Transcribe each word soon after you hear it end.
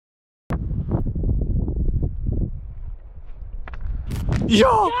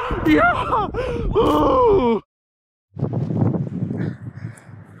Yeah! Yeah! Ooh.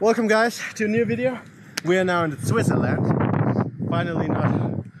 Welcome guys to a new video. We are now in Switzerland. Finally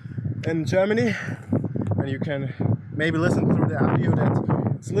not in Germany. And you can maybe listen through the audio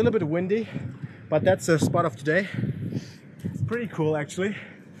that it's a little bit windy. But that's the spot of today. It's pretty cool actually.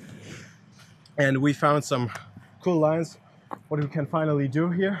 And we found some cool lines what we can finally do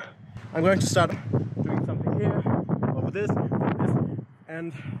here. I'm going to start doing something here, over this,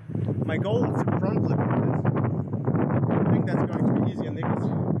 and my goal is to front flip over this. I think that's going to be easy, and Nick is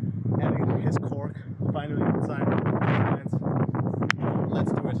adding his cork finally inside. And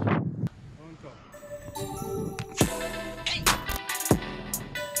let's do it. On go.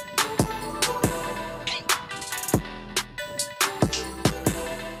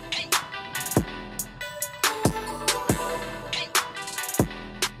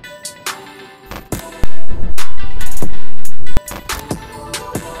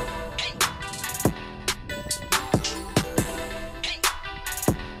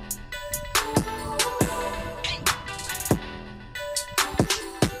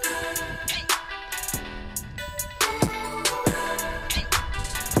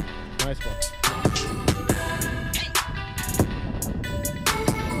 Nice one.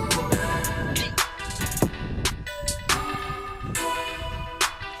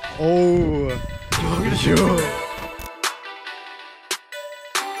 Oh, look at you.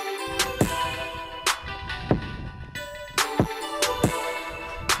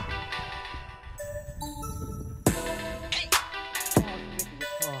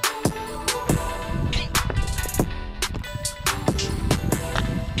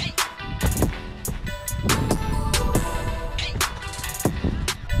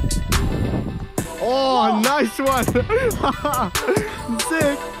 Oh, nice one!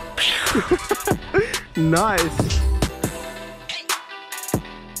 Sick! Nice!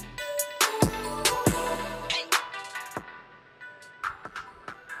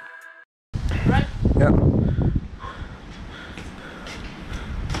 Right? Yeah.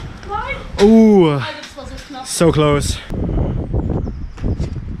 Ooh! So close.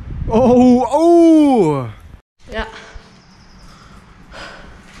 Oh! Oh! Yeah.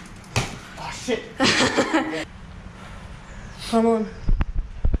 Shit. Come on.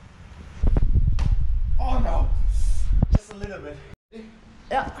 Oh no. Just a little bit.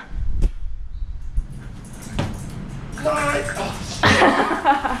 Yeah. Nice. Oh,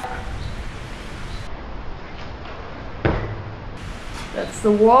 That's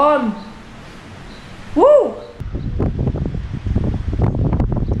the one. Woo!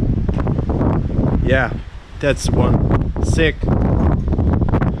 yeah, that's one. Sick.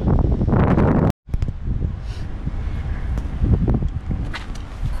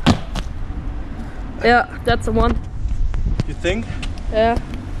 Yeah, that's the one. You think? Yeah.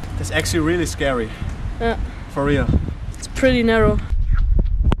 That's actually really scary. Yeah. For real. It's pretty narrow.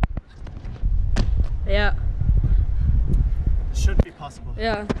 Yeah. It should be possible.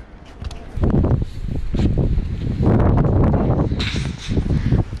 Yeah.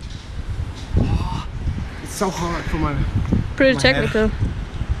 Oh, it's so hard for my Pretty my technical. head.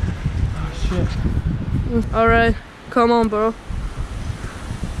 Oh shit. Alright, come on, bro.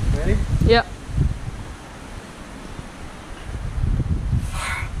 Ready? Yeah.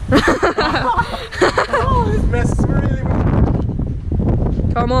 Oh, this mess is really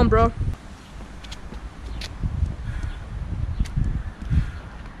bad. Come on, bro.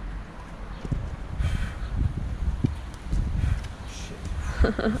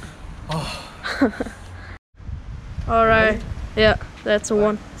 Oh. Alright. Yeah, that's a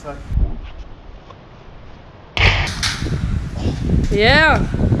one. So, Yeah,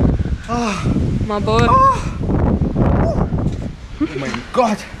 oh. my boy. Oh. Oh my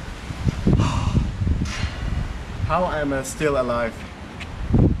god. How am I still alive?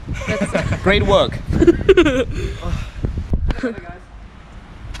 Great work.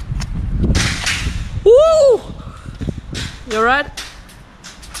 Woo! You alright?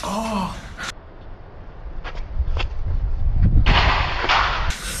 Oh.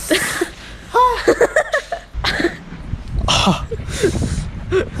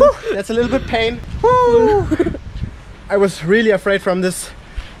 That's a little bit pain. I was really afraid from this,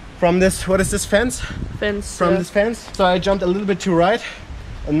 what is this, fence? Fence. From yeah. this fence. So I jumped a little bit too right.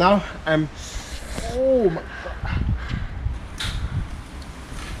 And now I'm, oh my god.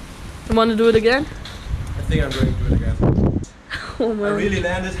 You want to do it again? I think I'm going to do it again. Oh man. I really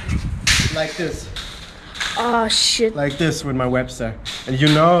landed like this. Oh shit. Like this with my Webster. And you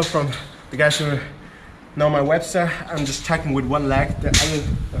know, from the guys who know my Webster, I'm just tucking with one leg. The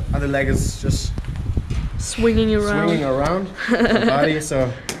other leg is just swinging around my body.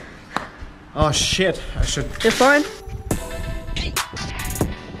 So, oh shit! I should. You're fine.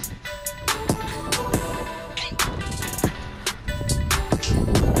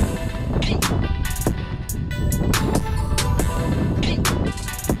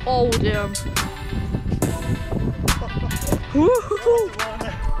 Oh damn.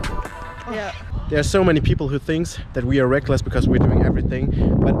 Yeah. There are so many people who thinks that we are reckless because we're doing everything,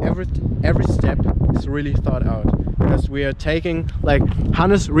 but every step is really thought out. Because we are taking, like,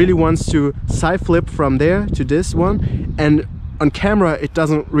 Hannes really wants to side flip from there to this one, and on camera it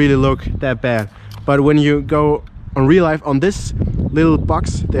doesn't really look that bad. But when you go on real life on this little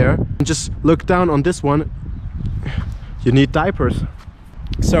box there and just look down on this one, you need diapers.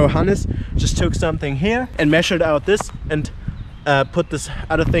 So Hannes just took something here and measured out this and put this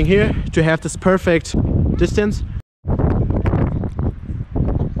other thing here to have this perfect distance.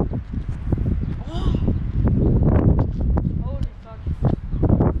 Holy fuck.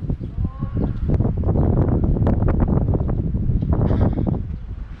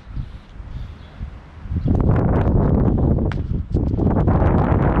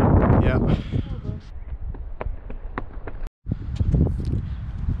 Yeah.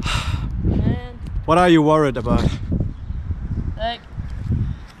 Man, What are you worried about? like,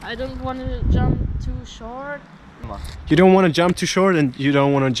 I don't want to jump too short. You don't want to jump too short and you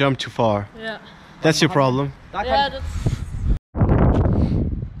don't want to jump too far. Yeah. That's your problem. Yeah, that's...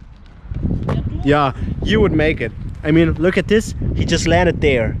 Yeah, you would make it. I mean, look at this. He just landed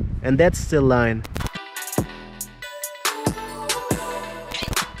there, and that's still line.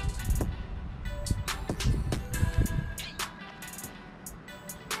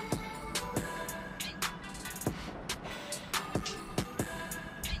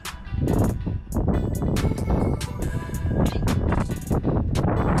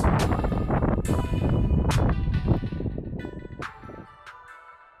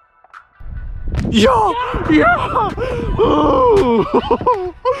 Yeah! Yeah! Oh!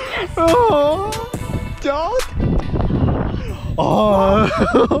 Oh! Dog!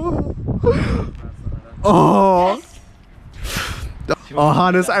 Oh! Oh! Oh,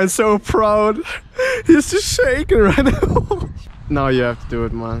 Hannes, I'm so proud. He's just shaking right now. Now you have to do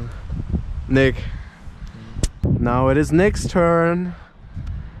it, man. Nick. Now it is Nick's turn.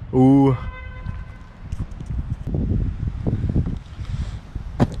 Ooh.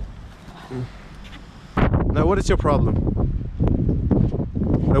 Now, what is your problem?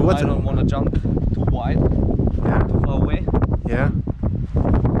 Now, I don't want to jump too wide, too far away. Yeah.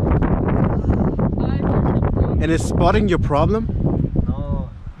 And is spotting your problem? No,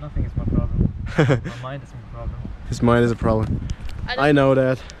 nothing is my problem. My mind is my problem. His mind is a problem. I know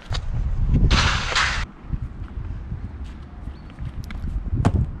that.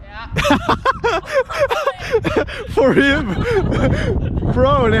 For him,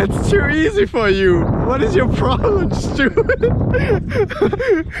 bro, that's too easy for you. What is your problem? Just do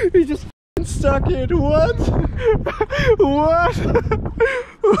it. He just stuck it. What? What?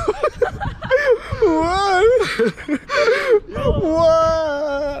 What?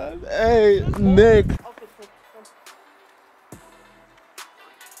 What? Hey, Nick.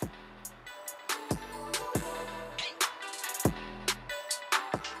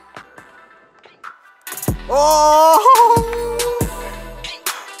 Oh!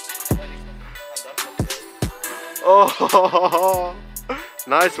 Oh!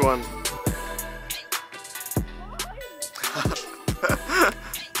 Nice one.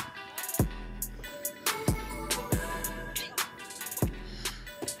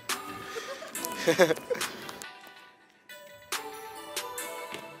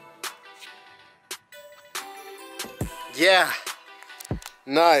 Yeah.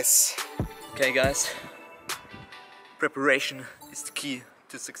 Nice. Okay, guys. Preparation is the key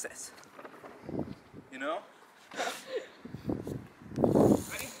to success. You know?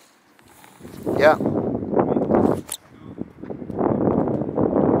 Ready? Yeah.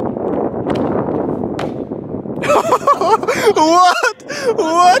 What?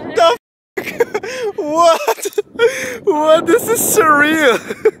 What the f***? What? What? This is surreal.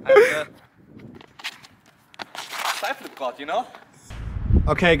 SideFlip god, you know?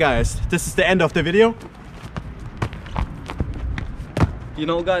 Okay, guys, this is the end of the video. You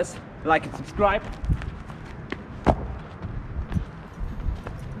know, guys, like and subscribe.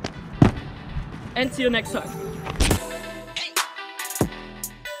 And see you next time.